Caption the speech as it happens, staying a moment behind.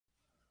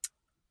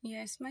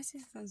Yes, my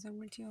sisters are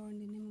with you all in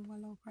the name of our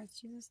Lord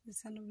Christ Jesus, the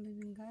Son of the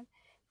Living God.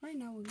 Right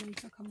now, we're going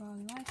to talk about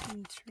life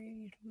in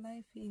tree.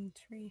 Life in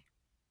tree.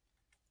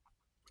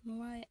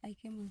 Why I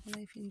came with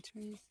life in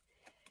trees.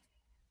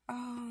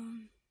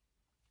 Um,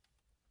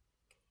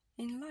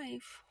 in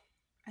life,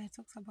 I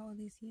talked about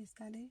this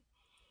yesterday.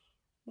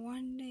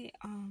 One day,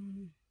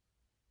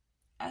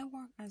 I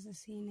work as a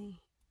CNA,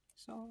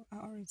 so I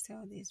always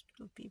tell this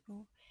to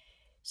people.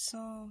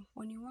 So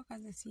when you work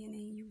as a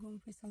CNA, you're going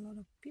to face a lot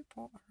of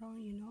people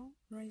around,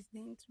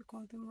 residents. We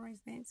call them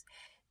residents,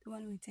 the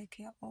one we take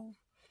care of,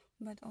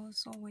 but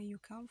also where you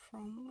come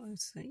from, we'll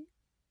see.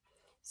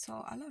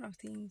 So a lot of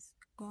things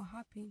gonna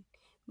happen.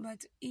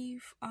 But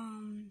if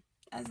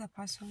as a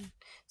person,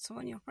 so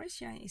when you're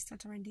Christian, it's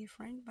totally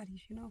different. But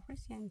if you're not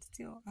Christian,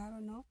 still I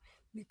don't know,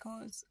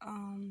 because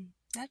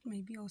that may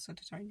be also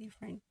totally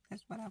different.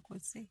 That's what I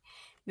could say,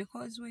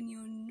 because when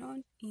you're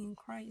not in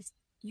Christ,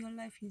 your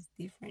life is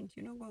different.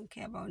 You're not going to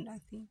care about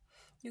nothing.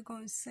 You're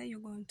going to say, you're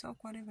going to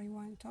talk whatever you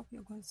want to talk.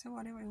 You're going to say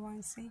whatever you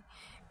want to say,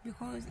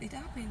 because it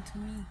happened to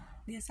me.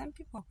 There are some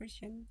people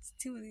Christian,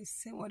 still they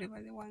say whatever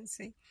they want to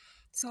say.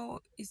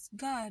 So it's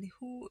God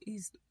who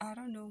is, I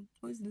don't know,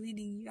 who's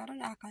leading you. I don't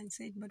know, I can't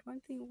say it, but one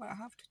thing what I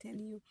have to tell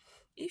you,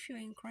 if you're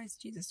in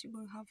Christ Jesus, you're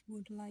going to have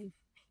good life.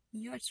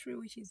 Your tree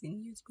which is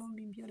in you is going to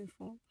be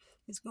beautiful.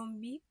 It's going to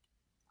be,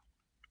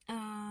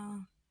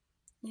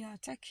 yeah,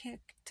 take care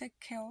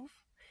of.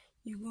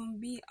 You're going to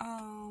be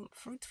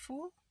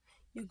fruitful.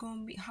 You're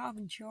going to be have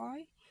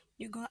joy.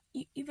 You're going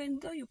even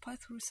though you pass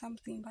through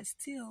something, but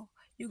still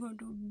you're going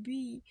to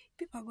be,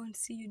 people are going to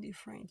see you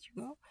different.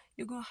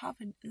 You're going to have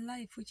a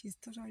life which is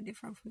totally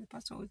different from the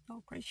person who's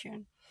not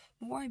Christian.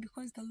 Why?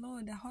 Because the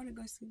Lord, the Holy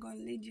Ghost is going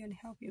to lead you and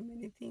help you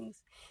many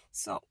things.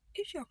 So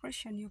if you're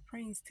Christian, you're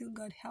praying, still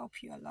God help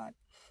you a lot.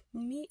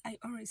 Me, I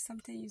always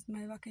sometimes use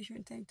my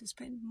vacation time to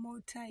spend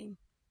more time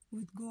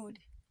with God,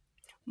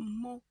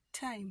 more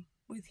time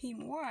with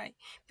Him. Why?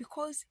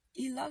 Because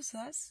He loves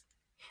us.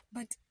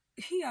 But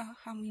here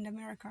I'm in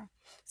America.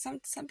 Some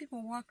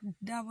people work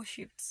double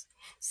shifts.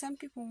 Some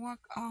people work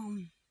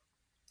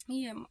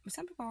yeah,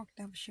 some people work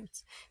double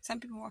shifts. Some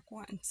people work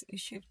one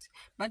shift.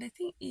 But the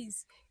thing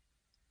is,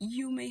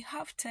 you may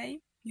have time,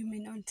 you may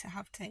not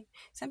have time.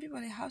 Some people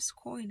they have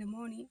school in the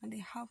morning and they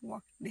have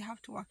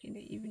to work in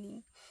the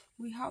evening.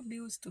 We have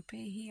bills to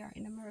pay here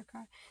in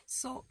America.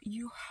 So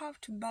you have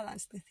to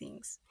balance the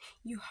things.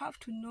 You have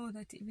to know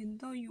that even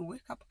though you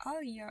wake up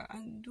earlier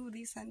and do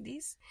this and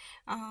this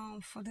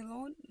for the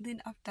Lord,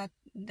 then after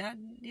that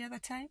the other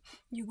time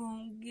you're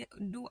gonna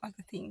do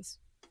other things,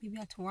 maybe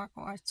at work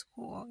or at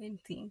school or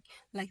anything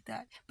like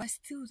that. But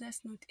still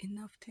that's not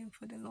enough time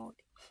for the Lord.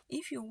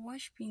 If you're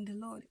worshiping the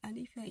Lord and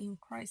if you're in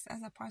Christ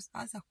as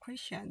a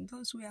Christian,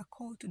 those who are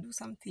called to do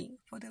something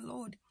for the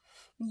Lord,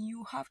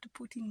 you have to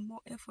put in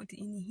more effort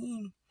in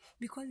Him,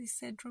 because He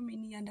said, "Draw me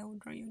near, and I will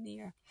draw you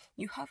near."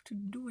 You have to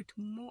do it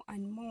more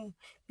and more,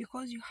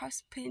 because you have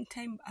spent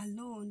time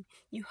alone.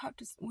 You have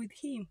to with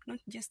Him, not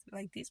just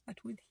like this, but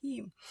with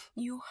Him.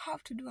 You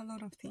have to do a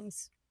lot of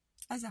things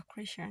as a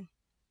Christian.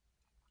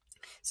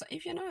 So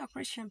if you're not a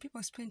Christian,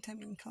 people spend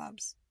time in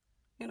clubs,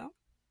 you know,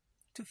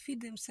 to feed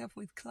themselves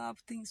with club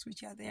things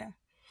which are there,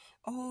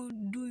 or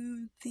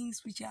do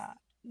things which are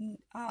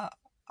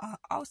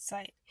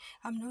outside.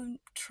 I'm not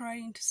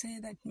trying to say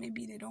that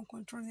maybe they don't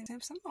control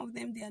themselves. Some of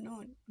them they are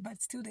not,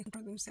 but still they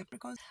control themselves.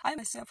 Because I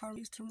myself, I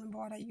used to remember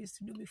what I used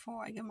to do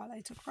before I gave my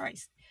life to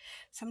Christ.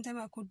 Sometimes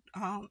I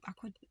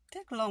could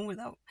take long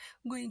without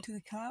going to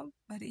the club,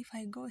 but if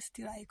I go,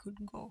 still I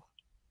could go.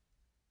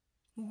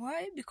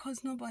 Why?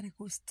 Because nobody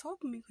could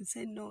stop me, could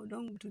say no,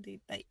 don't go to the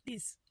like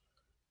this.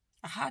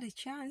 I had a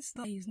chance,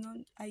 though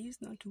I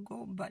used not to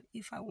go, but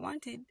if I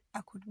wanted, I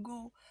could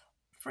go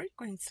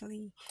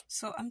frequently.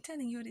 So I'm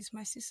telling you this,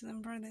 my sisters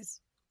and brothers,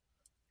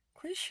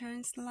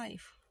 Christians'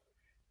 life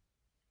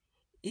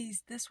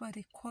that's why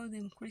they call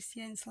them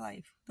Christians'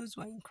 life. Those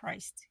who are in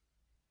Christ.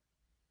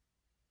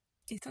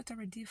 It's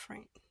totally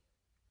different.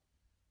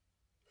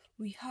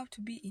 We have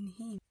to be in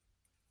Him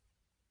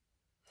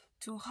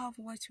to have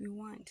what we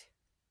want,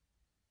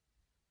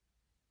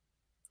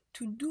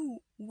 to do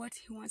what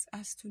He wants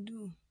us to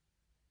do.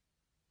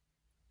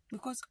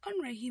 Because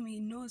only Him, He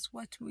knows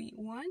what we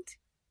want,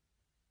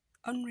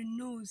 only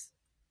knows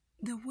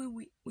the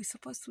way we're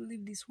supposed to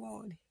live this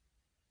world.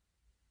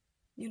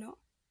 You know?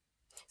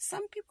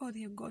 Some people,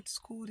 they go to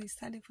school, they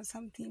study for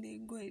something, they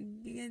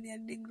get their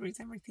degrees,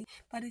 everything.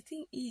 But the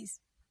thing is,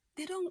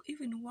 they don't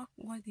even work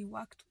what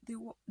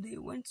they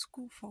went to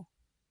school for.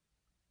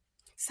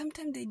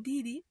 Sometimes they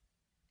did it,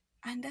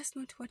 and that's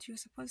not what you're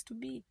supposed to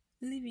be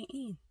living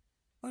in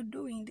or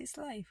doing this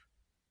life.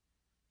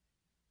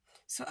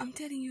 So I'm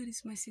telling you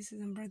this, my sisters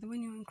and brothers,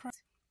 when you're in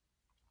Christ,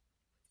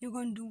 you're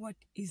going to do what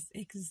is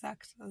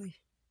exactly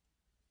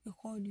He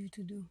called you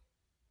to do.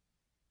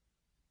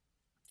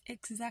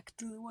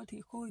 Exactly what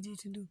He called you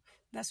to do.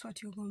 That's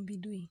what you're going to be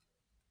doing.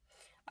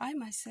 I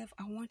myself,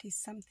 I wanted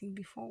something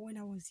before when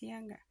I was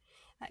younger.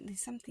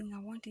 There's something I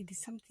wanted,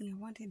 there's something I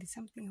wanted, there's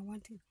something I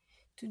wanted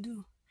to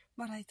do.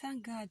 But I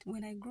thank God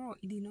when I grow,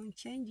 it did not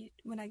change it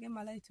when I gave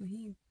my life to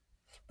Him.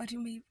 But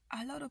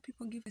a lot of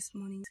people give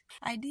testimonies.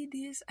 I did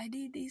this, and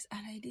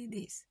I did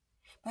this.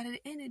 But at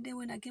the end of the day,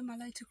 when I gave my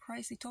life to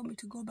Christ, He told me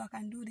to go back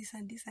and do this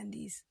and this and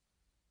this.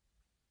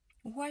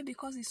 Why?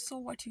 Because He saw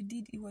what you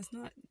did. It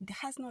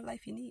has no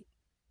life in it.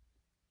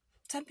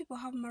 Some people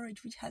have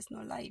marriage which has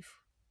no life.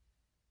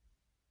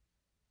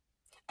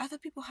 Other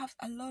people have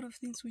a lot of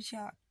things which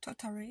are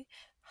totally,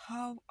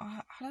 I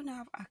don't know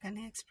how I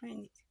can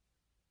explain it.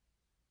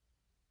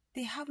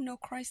 They have no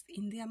Christ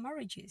in their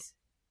marriages.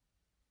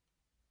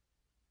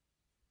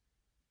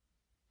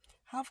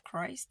 Have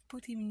Christ,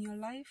 put Him in your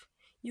life,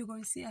 you're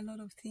going to see a lot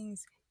of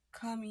things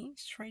coming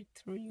straight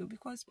through you.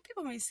 Because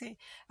people may say,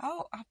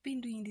 oh, I've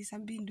been doing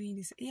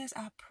this. Yes,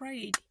 I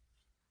prayed.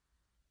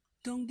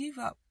 Don't give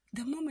up.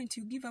 The moment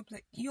you give up,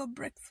 like your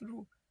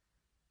breakthrough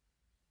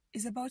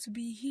is about to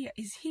be here,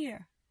 is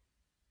here.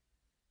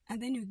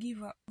 And then you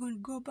give up, you're going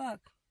to go back.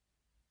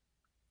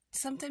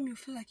 Sometimes you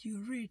feel like you're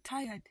really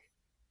tired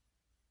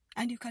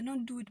and you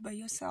cannot do it by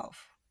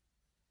yourself.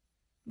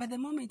 But the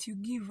moment you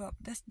give up,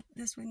 that's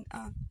when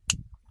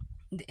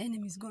the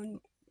enemy is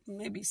going to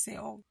maybe say,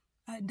 oh,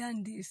 I've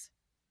done this.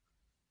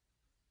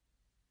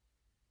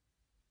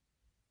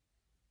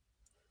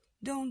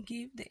 Don't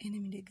give the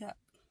enemy the gap.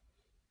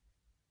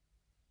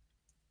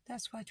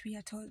 That's what we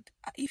are told.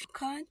 If you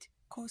can't,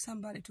 call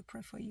somebody to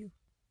pray for you.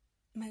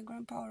 My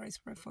grandpa always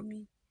pray for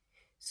me.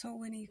 So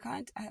when he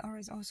can't, I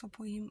always also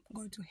put him,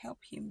 go to help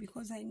him,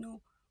 because I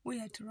know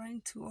where to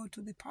run to, or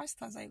to the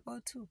pastors I go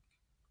to,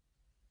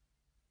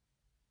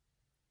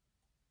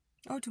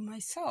 or to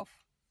myself.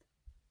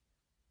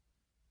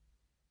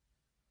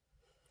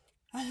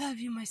 I love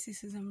you, my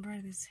sisters and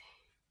brothers.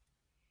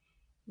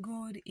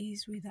 God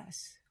is with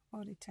us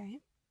all the time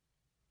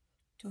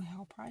to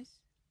help us,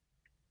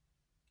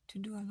 to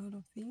do a lot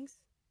of things.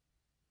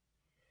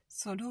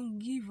 So don't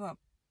give up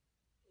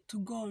to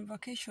go on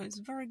vacation. It's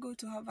very good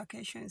to have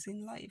vacations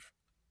in life.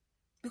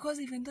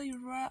 Because even though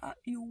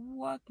you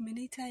work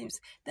many times,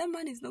 that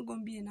money is not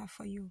going to be enough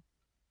for you.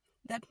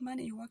 That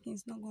money you're working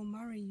is not going to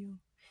marry you.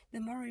 The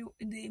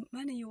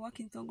money you're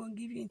working is not going to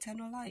give you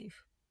eternal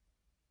life.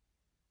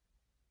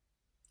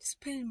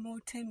 Spend more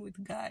time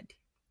with God.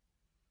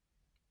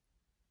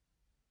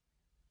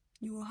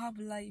 You will have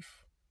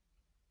life.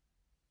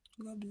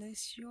 God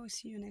bless you.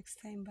 See you next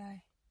time.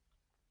 Bye.